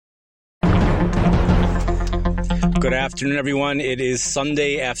Good afternoon, everyone. It is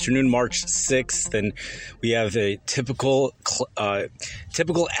Sunday afternoon, March 6th, and we have a typical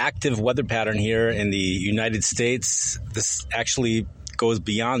active weather pattern here in the United States. This actually goes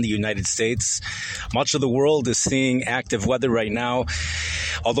beyond the United States. Much of the world is seeing active weather right now.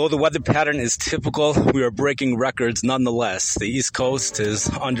 Although the weather pattern is typical, we are breaking records nonetheless. The East Coast is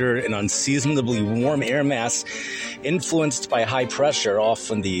under an unseasonably warm air mass influenced by high pressure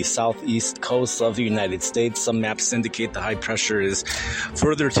off on the southeast coast of the United States. Some maps indicate the high pressure is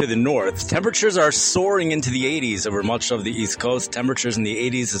further to the north. Temperatures are soaring into the 80s over much of the East Coast. Temperatures in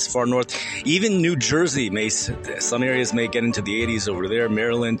the 80s as far north. Even New Jersey, some areas may get into the 80s over there.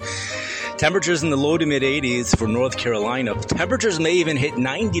 Maryland. Temperatures in the low to mid 80s for North Carolina. Temperatures may even hit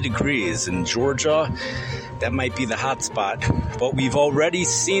 90 degrees in Georgia. That might be the hot spot. But we've already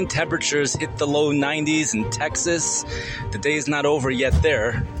seen temperatures hit the low 90s in Texas. The day is not over yet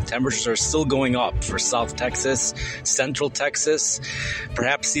there. Temperatures are still going up for South Texas, Central Texas,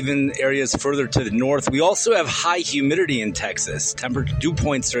 perhaps even areas further to the north. We also have high humidity in Texas. Dew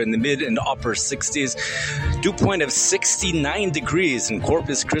points are in the mid and upper 60s. Dew point of 69 degrees in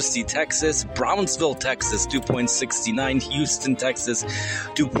Corpus Christi, Texas. Brownsville, Texas, dew point 69. Houston, Texas,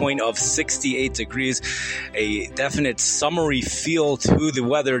 dew point of 68 degrees. A definite summery feel to the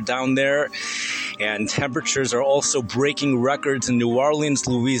weather down there. And temperatures are also breaking records in New Orleans,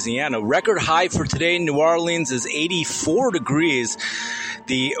 Louisiana. Record high for today in New Orleans is 84 degrees.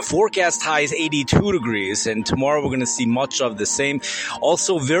 The forecast high is 82 degrees, and tomorrow we're going to see much of the same.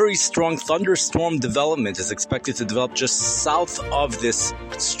 Also, very strong thunderstorm development is expected to develop just south of this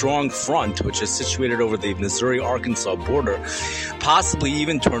strong front, which is situated over the Missouri-Arkansas border, possibly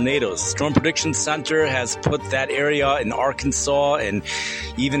even tornadoes. Storm Prediction Center has put that area in Arkansas and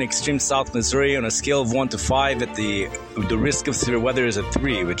even extreme South Missouri on a scale of 1 to 5 at the risk of severe weather is a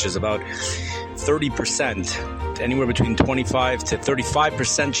 3, which is about 30%, anywhere between 25 to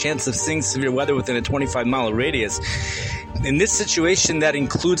 35% chance of seeing severe weather within a 25-mile radius. In this situation, that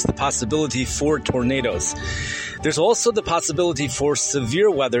includes the possibility for tornadoes. There's also the possibility for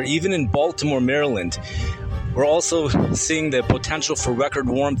severe weather, even in Baltimore, Maryland. We're also seeing the potential for record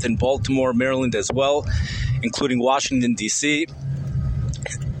warmth in Baltimore, Maryland as well, including Washington, D.C.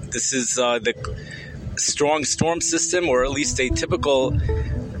 This is the strong storm system, or at least a typical,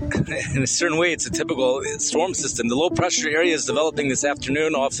 in a certain way, it's a typical storm system. The low-pressure area is developing this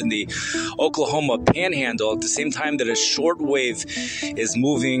afternoon off in the Oklahoma Panhandle at the same time that a short wave is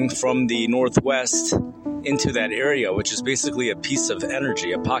moving from the northwest into that area, which is basically a piece of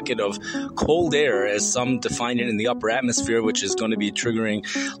energy, a pocket of cold air, as some define it in the upper atmosphere, which is going to be triggering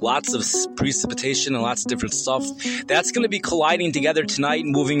lots of precipitation and lots of different stuff. That's going to be colliding together tonight,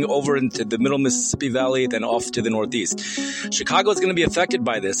 moving over into the middle Mississippi Valley, then off to the northeast. Chicago is going to be affected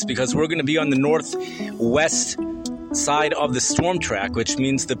by this because we're going to be on the northwest side of the storm track, which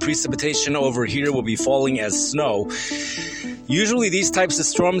means the precipitation over here will be falling as snow. Usually these types of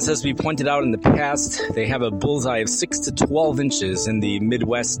storms, as we pointed out in the past, they have a bullseye of 6 to 12 inches in the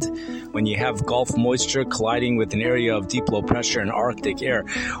Midwest when you have Gulf moisture colliding with an area of deep low pressure and Arctic air.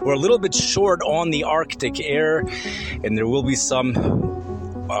 We're a little bit short on the Arctic air, and there will be some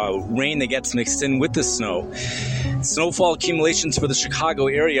rain that gets mixed in with the snow. Snowfall accumulations for the Chicago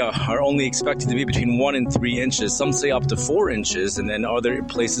area are only expected to be between 1 and 3 inches. Some say up to 4 inches, and then other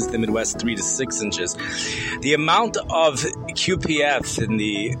places in the Midwest 3 to 6 inches. The amount of QPF in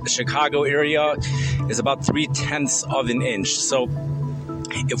the Chicago area is about 0.3 of an inch. So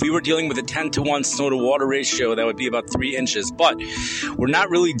if we were dealing with a 10 to 1 snow to water ratio, that would be about 3 inches. But we're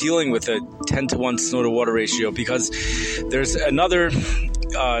not really dealing with a 10 to 1 snow to water ratio because there's another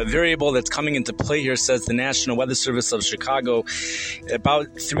variable that's coming into play here, says the National Weather Service of Chicago. About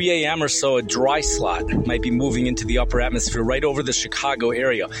 3 a.m. or so, a dry slot might be moving into the upper atmosphere right over the Chicago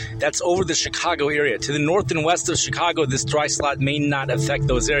area. That's over the Chicago area. To the north and west of Chicago, this dry slot may not affect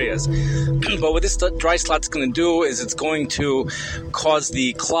those areas. But what this dry slot's going to do is it's going to cause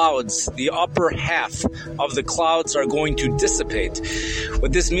the clouds, the upper half of the clouds are going to dissipate.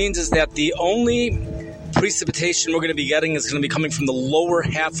 What this means is that the only precipitation we're going to be getting is going to be coming from the lower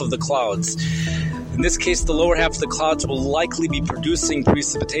half of the clouds. In this case, the lower half of the clouds will likely be producing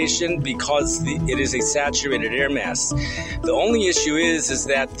precipitation because it is a saturated air mass. The only issue is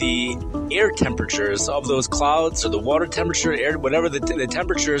that the air temperatures of those clouds, or the water temperature, air, whatever the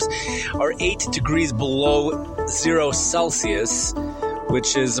temperatures, are 8 degrees below 0 Celsius,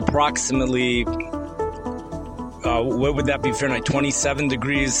 which is approximately, what would that be Fahrenheit? 27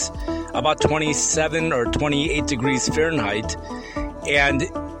 degrees, about 27 or 28 degrees Fahrenheit. And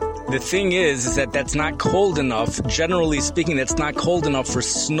the thing is that that's not cold enough. Generally speaking, that's not cold enough for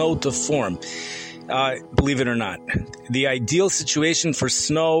snow to form. believe it or not. The ideal situation for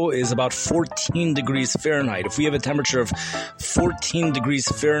snow is about 14 degrees Fahrenheit. If we have a temperature of 14 degrees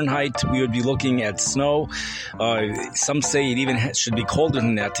Fahrenheit, we would be looking at snow. Some say it even should be colder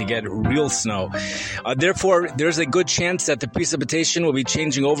than that to get real snow. Therefore, there's a good chance that the precipitation will be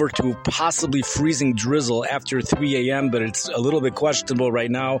changing over to possibly freezing drizzle after 3 a.m., but it's a little bit questionable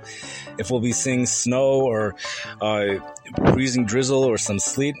right now if we'll be seeing snow or freezing drizzle or some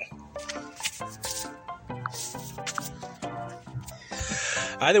sleet.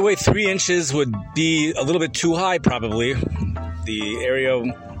 Either way, 3 inches would be a little bit too high, probably. The area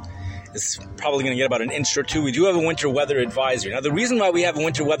is probably going to get about an inch or two. We do have a winter weather advisory. Now, the reason why we have a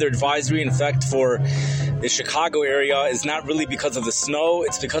winter weather advisory, in effect, for the Chicago area is not really because of the snow.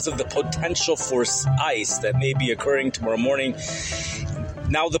 It's because of the potential for ice that may be occurring tomorrow morning.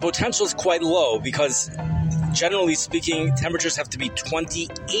 Now, the potential is quite low because, generally speaking, temperatures have to be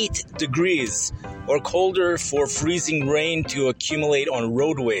 28 degrees or colder for freezing rain to accumulate on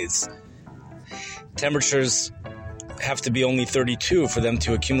roadways. Temperatures have to be only 32 for them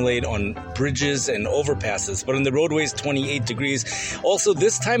to accumulate on bridges and overpasses. But on the roadways, 28 degrees. Also,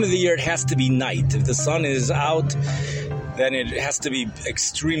 this time of the year, it has to be night. If the sun is out, then it has to be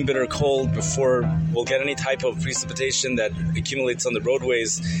extreme bitter cold before we'll get any type of precipitation that accumulates on the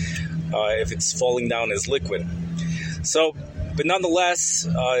roadways if it's falling down as liquid. So, but nonetheless,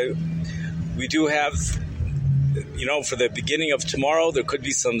 we do have, for the beginning of tomorrow, there could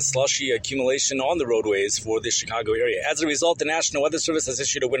be some slushy accumulation on the roadways for the Chicago area. As a result, the National Weather Service has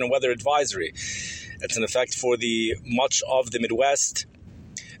issued a winter weather advisory. That's in effect for the much of the Midwest.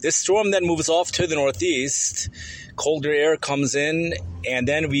 This storm then moves off to the northeast. Colder air comes in, and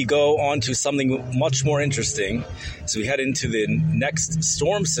then we go on to something much more interesting. So we head into the next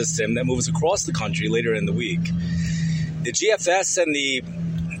storm system that moves across the country later in the week. The GFS and the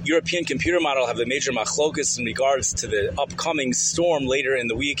European computer model have a major machlokus in regards to the upcoming storm later in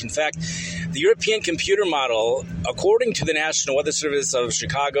the week. In fact, the European computer model, according to the National Weather Service of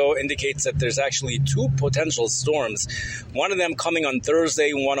Chicago, indicates that there's actually 2 potential storms, one of them coming on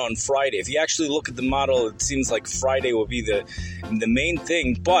Thursday, one on Friday. If you actually look at the model, it seems like Friday will be the main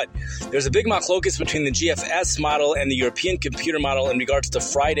thing, but there's a big machlokus between the GFS model and the European computer model in regards to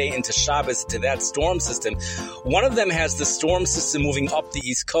Friday into Shabbos, to that storm system. One of them has the storm system moving up the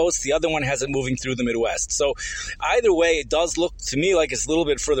East Coast. The other one has it moving through the Midwest. So either way, it does look to me like it's a little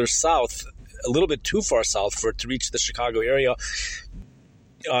bit further south, a little bit too far south for it to reach the Chicago area,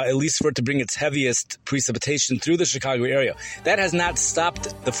 at least for it to bring its heaviest precipitation through the Chicago area. That has not stopped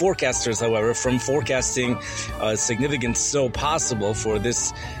the forecasters, however, from forecasting significant snow possible for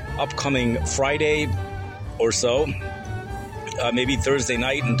this upcoming Friday or so, maybe Thursday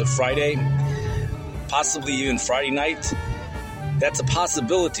night into Friday, possibly even Friday night. That's a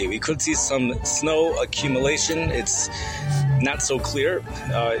possibility. We could see some snow accumulation. It's not so clear.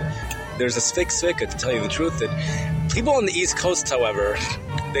 There's a svik, to tell you the truth, that people on the East Coast, however,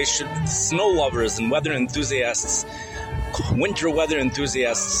 snow lovers and weather enthusiasts, winter weather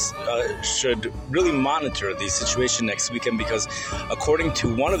enthusiasts should really monitor the situation next weekend, because according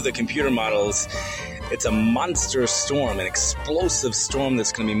to one of the computer models, it's a monster storm, an explosive storm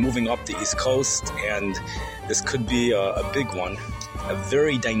that's going to be moving up the East Coast, and this could be a big one, a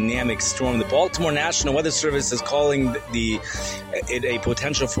very dynamic storm. The Baltimore National Weather Service is calling it a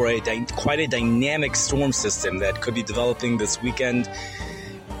potential for quite a dynamic storm system that could be developing this weekend.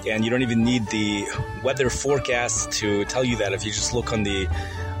 And you don't even need the weather forecast to tell you that. If you just look on the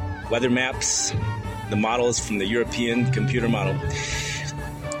weather maps, the models from the European computer model.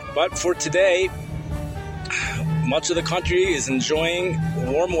 But for today, much of the country is enjoying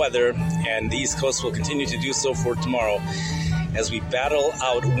warm weather, and the East Coast will continue to do so for tomorrow as we battle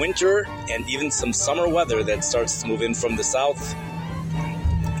out winter and even some summer weather that starts to move in from the south.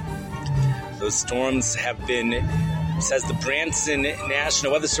 Those storms have been, says the Branson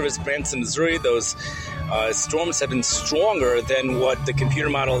National Weather Service, Branson, Missouri, those storms have been stronger than what the computer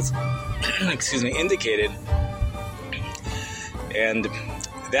models indicated. And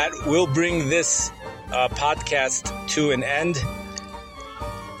that will bring this podcast to an end.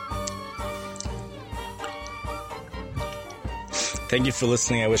 Thank you for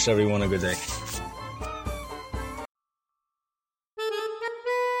listening. I wish everyone a good day.